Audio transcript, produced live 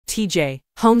TJ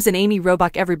Holmes and Amy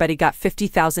Robach. Everybody got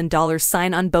 $50,000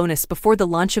 sign-on bonus before the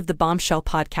launch of the Bombshell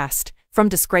podcast. From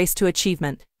disgrace to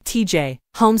achievement, TJ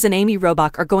Holmes and Amy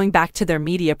Robach are going back to their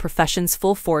media professions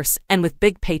full force and with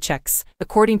big paychecks.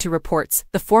 According to reports,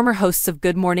 the former hosts of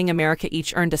Good Morning America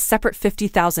each earned a separate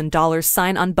 $50,000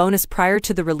 sign-on bonus prior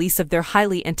to the release of their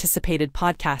highly anticipated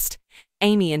podcast.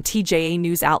 Amy and TJ, a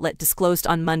news outlet disclosed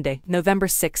on Monday, November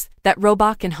 6, that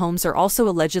Robach and Holmes are also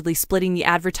allegedly splitting the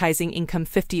advertising income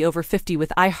 50-50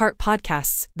 with iHeart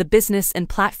Podcasts, the business and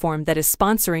platform that is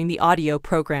sponsoring the audio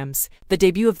programs. The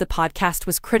debut of the podcast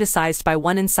was criticized by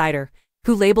one insider,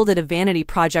 who labeled it a vanity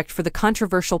project for the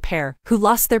controversial pair, who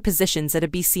lost their positions at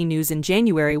ABC News in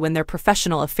January when their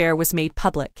professional affair was made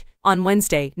public. On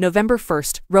Wednesday, November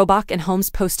 1st, Robach and Holmes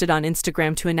posted on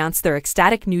Instagram to announce their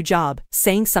ecstatic new job,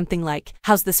 saying something like,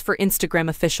 "How's this for Instagram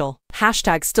official?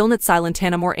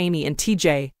 #StillNotSilentAnymore." Amy and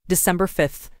TJ, December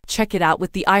 5th. Check it out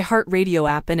with the iHeartRadio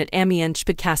app and at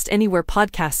Podcast anywhere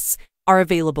podcasts are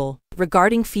available.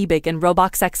 Regarding Phoebe and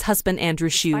Robach's ex-husband Andrew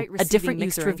Shue, a different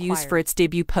mixed reviews for its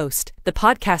debut post. The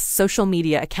podcast's social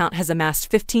media account has amassed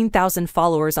 15,000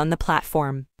 followers on the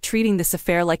platform, treating this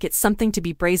affair like it's something to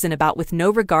be brazen about with no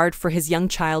regard for his young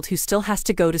child who still has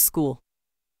to go to school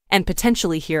and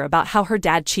potentially hear about how her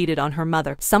dad cheated on her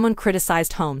mother. Someone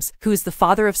criticized Holmes, who is the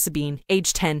father of Sabine,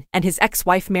 age 10, and his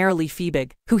ex-wife Marilee Phoebe,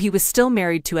 who he was still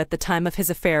married to at the time of his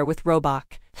affair with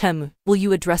Robach. Will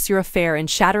you address your affair and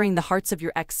shattering the hearts of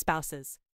your ex-spouses?